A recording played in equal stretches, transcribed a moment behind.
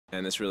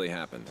And this really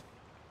happened.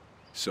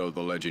 So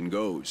the legend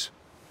goes.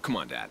 Come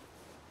on, Dad.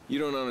 You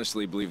don't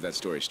honestly believe that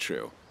story's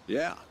true?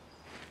 Yeah,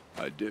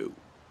 I do.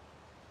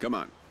 Come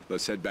on,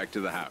 let's head back to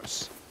the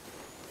house.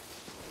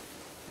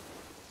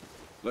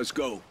 Let's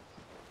go.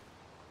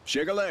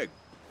 Shake a leg.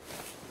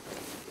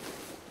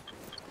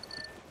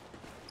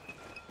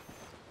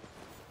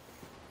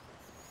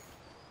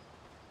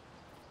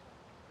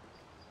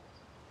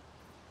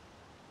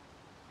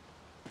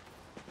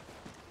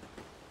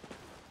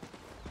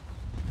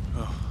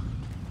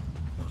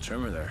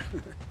 Trimmer there.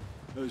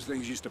 Those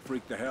things used to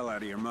freak the hell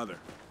out of your mother.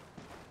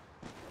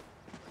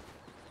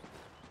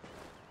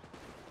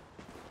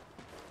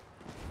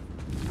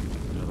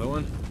 Another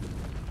one?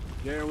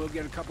 Yeah, we'll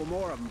get a couple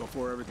more of them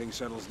before everything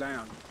settles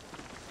down.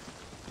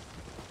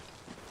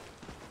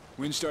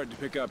 Wind's starting to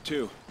pick up,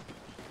 too.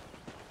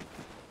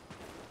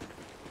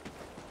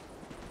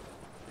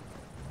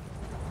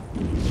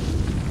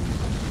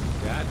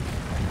 Dad?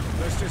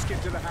 Let's just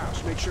get to the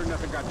house, make sure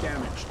nothing got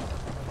damaged.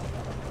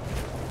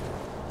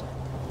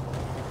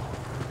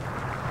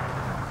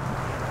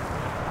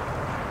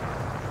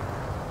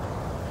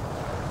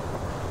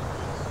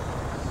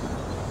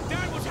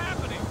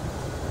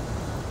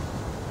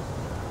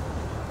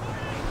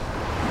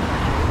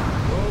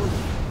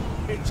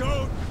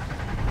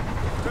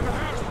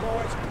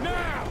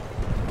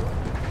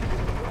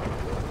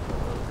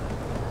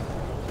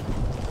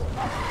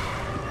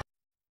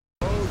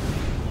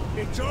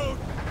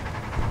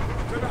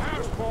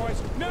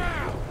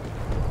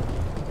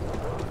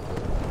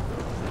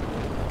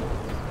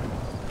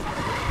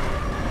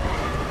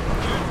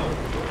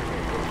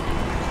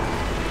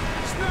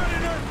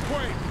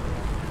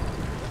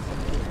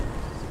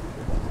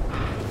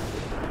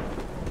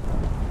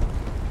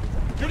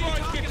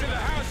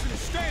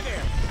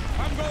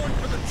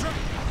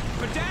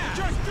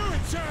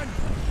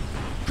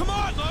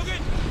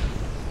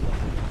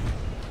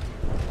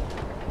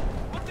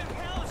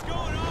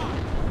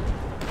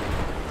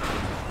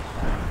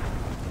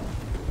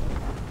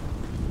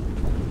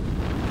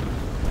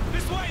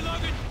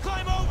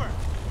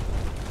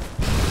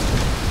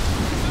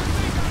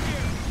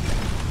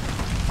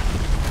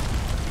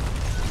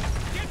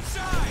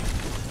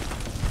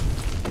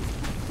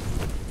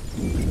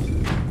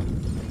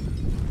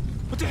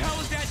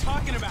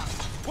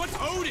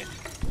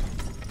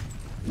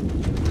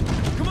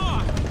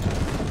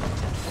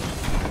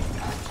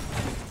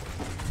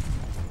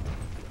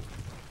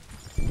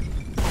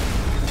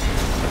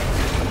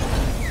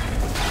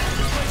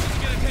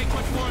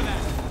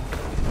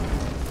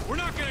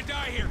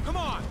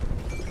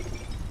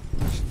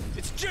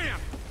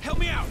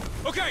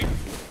 Okay,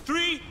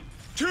 3,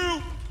 2,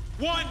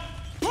 1,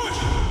 push!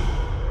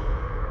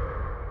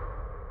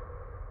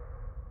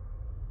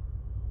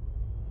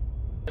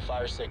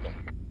 Fire signal.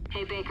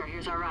 Hey Baker,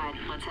 here's our ride.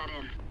 Let's head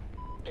in.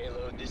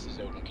 Payload, this is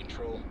Odin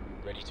Control.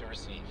 Ready to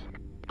receive.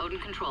 Odin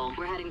Control,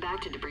 we're heading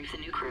back to debrief the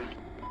new crew.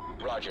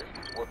 Roger.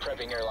 We're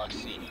prepping airlock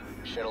C.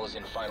 Shuttle is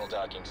in final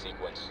docking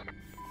sequence.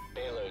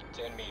 Payload,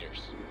 10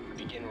 meters.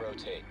 Begin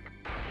rotate.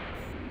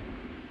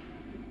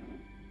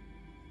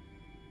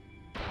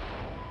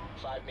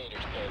 5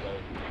 meters,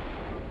 payload.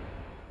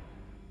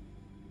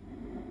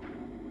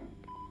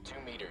 2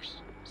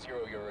 meters.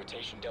 0 your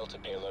rotation delta,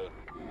 payload.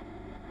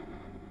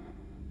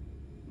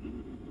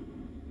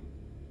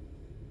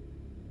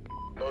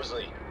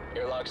 Mosley,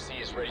 airlock C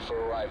is ready for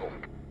arrival.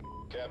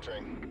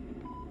 Capturing.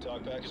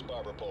 Talk back is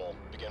barber pole.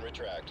 Begin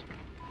retract.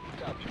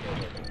 Copy,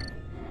 payload.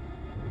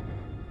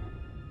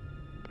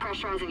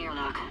 Pressurizing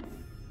airlock.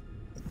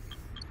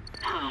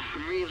 Oh,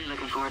 I'm really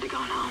looking forward to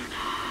going home.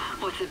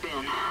 What's it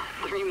been?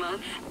 3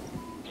 months?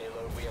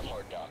 Payload, we have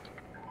hard dock.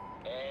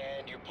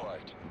 And you're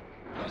parked.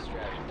 Nice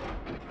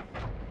driving.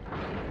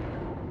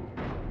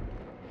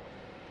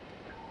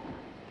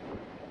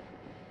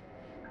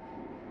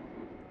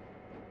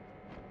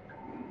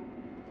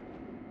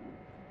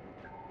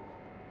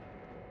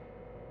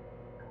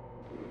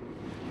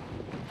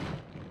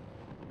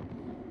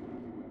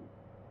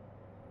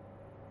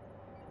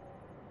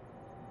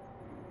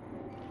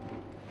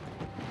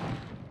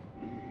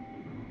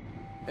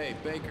 Hey,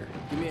 Baker,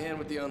 give me a hand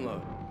with the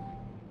unload.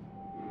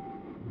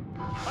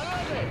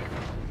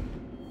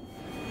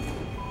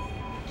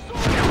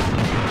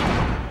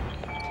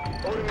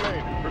 Odin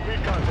Lane,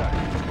 repeat contact.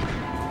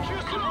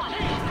 Come on!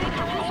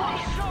 Baker, this way!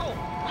 Shuttle!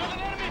 There's an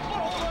enemy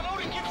foothold on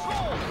Odin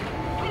Control!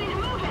 We need to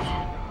move it!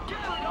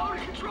 Damn it,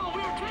 Odin Control,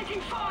 we are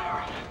taking fire!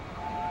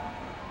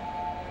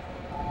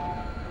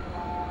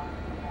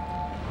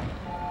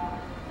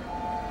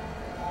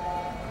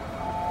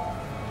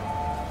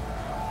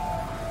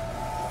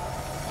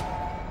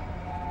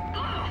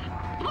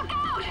 Look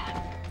out!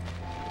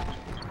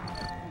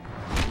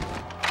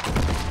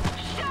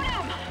 Shoot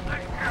him!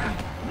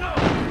 No!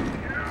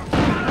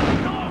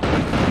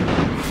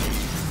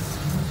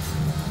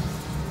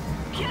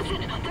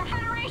 Houston, they're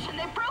Federation.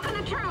 They've broken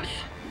the truce.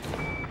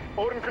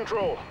 Odin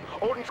Control.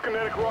 Odin's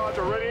kinetic rods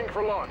are readying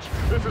for launch.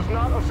 This is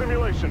not a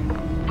simulation.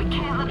 We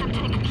can't let them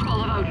take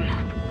control of Odin.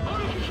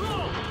 Odin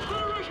Control!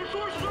 Federation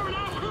forces are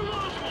now crew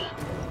launchable!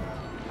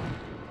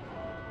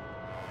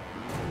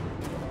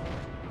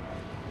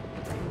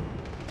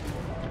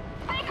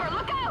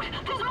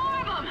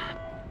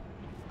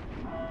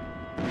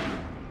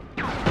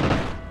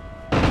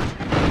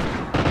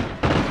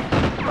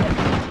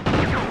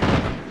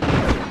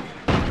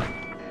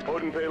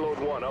 Odin payload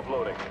 1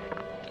 uploading.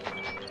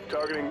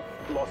 Targeting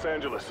Los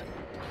Angeles.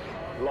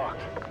 Locked.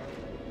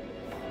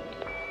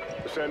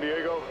 San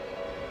Diego.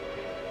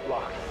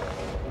 Locked.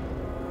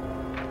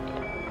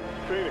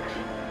 Phoenix.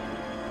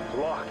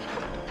 Locked.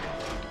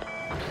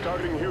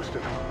 Targeting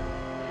Houston.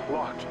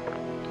 Locked.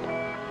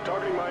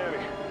 Targeting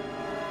Miami.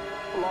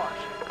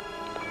 Locked.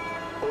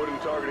 Odin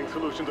targeting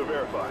solutions are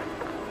verified.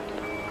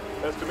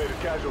 Estimated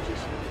casualties.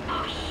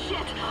 Oh,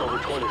 shit! Over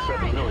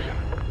 27 million.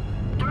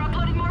 They're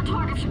uploading more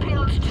targets to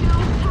payloads 2,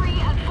 3,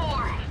 and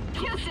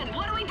 4. Houston,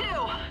 what do we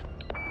do?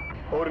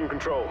 Odin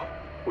control.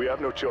 We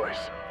have no choice.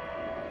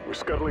 We're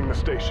scuttling the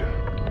station.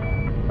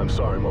 I'm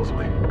sorry,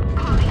 Mosley.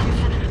 Copy,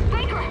 Houston.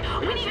 Baker, we need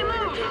to Initiating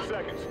in move! 10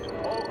 seconds.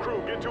 All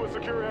crew, get to a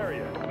secure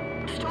area.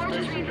 Storage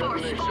is Station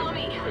reinforced. detonation. Follow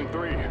me. In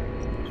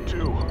 3,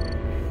 2,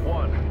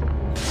 1.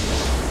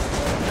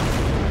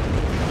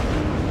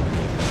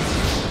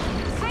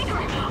 Baker,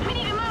 we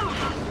need to move!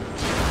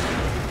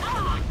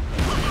 Ah!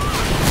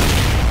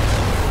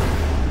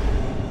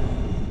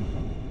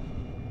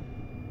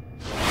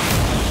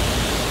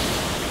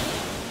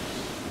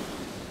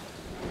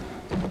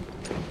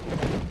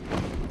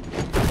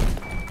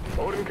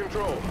 Odin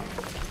control.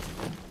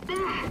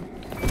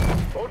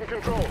 Odin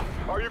control.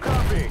 Are you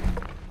copying?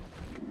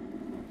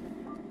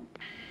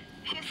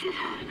 Houston,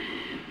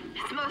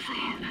 it's mostly...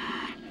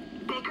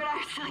 Baker and I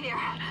are still here.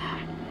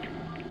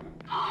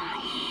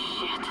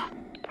 Holy shit.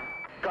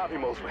 Copy,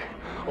 Mosley.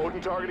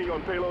 Odin targeting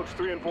on payloads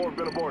 3 and 4 have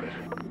been aborted.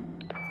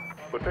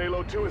 But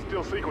payload 2 is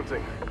still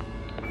sequencing.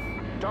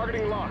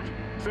 Targeting locked.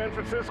 San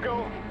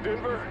Francisco,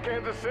 Denver,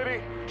 Kansas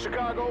City,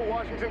 Chicago,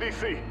 Washington,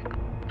 D.C.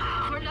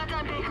 We're not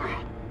done, Baker.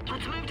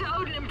 Let's move to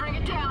Odin and bring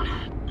it down.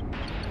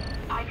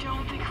 I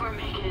don't think we're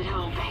making it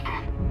home,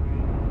 Baker.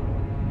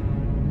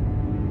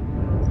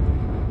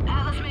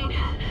 Atlas main,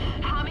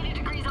 how many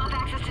degrees off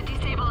axis to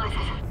destabilize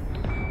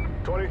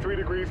it? 23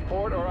 degrees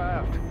port or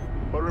aft.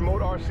 But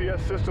remote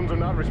RCS systems are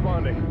not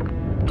responding.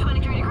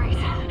 23 degrees.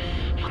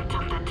 We'll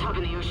dump that tub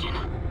in the ocean.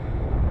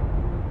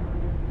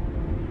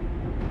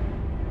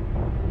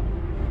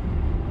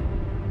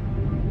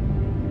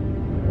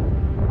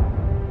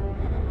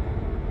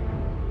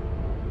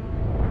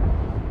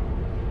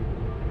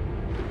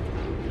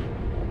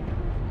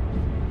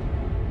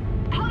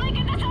 How do I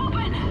get this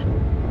open?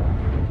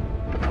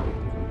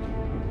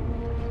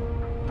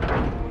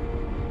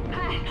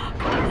 Hey,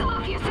 clears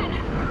off, Houston.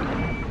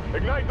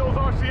 Ignite those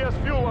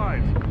RCS fuel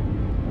lines.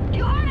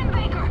 You heard him,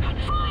 Baker!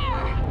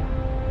 Fire!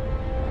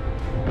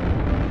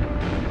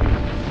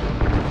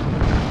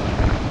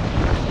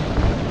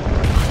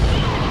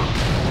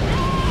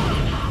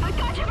 I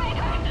got you,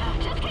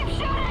 Baker! Just keep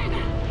shooting!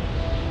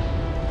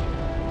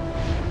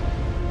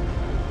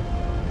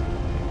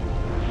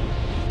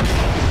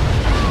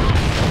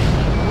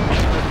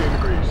 15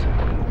 degrees.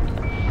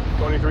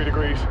 23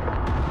 degrees.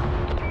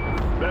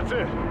 That's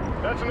it.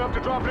 That's enough to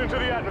drop it into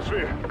the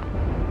atmosphere.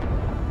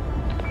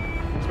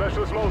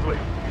 Specialist Mosley.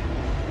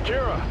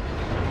 Kira.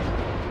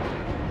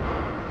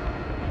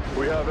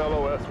 We have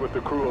LOS with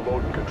the crew of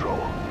Odin Control.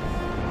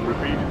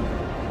 Repeat,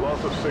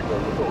 loss of signal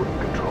with Odin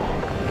Control.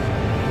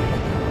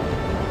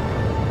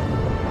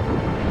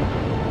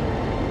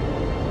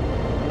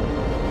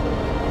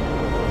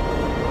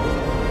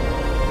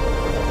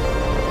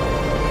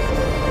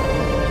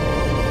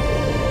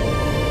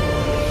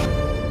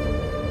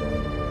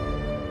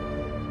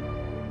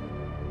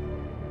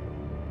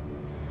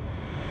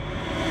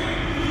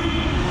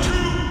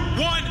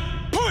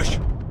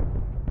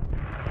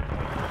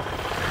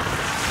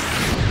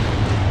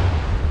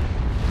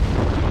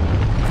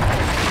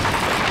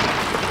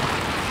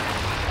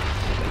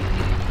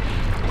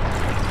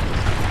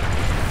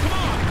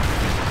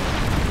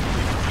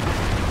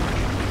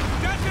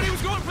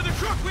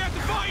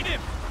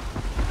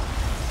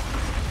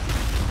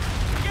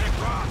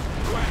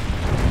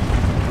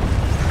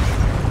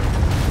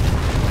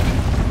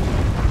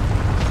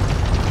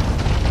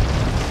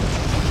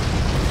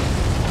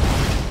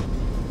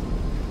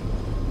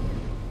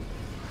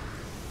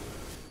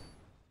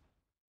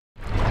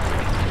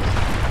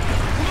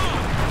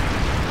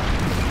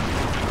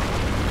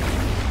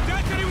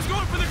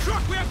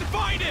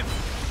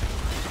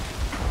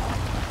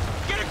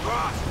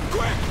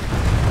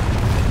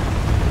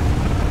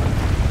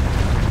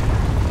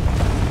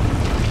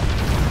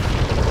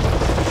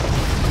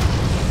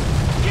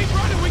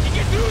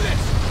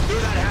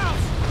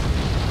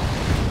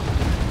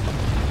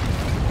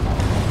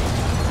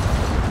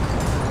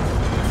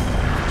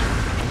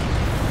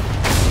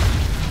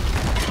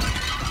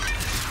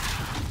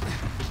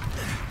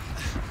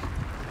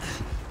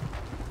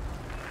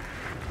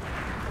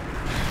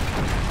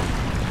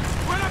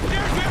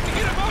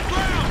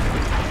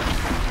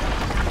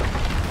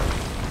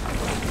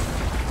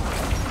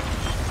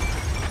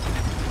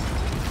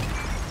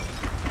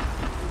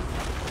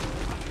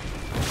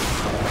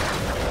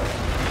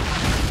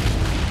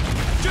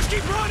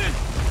 Keep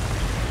running!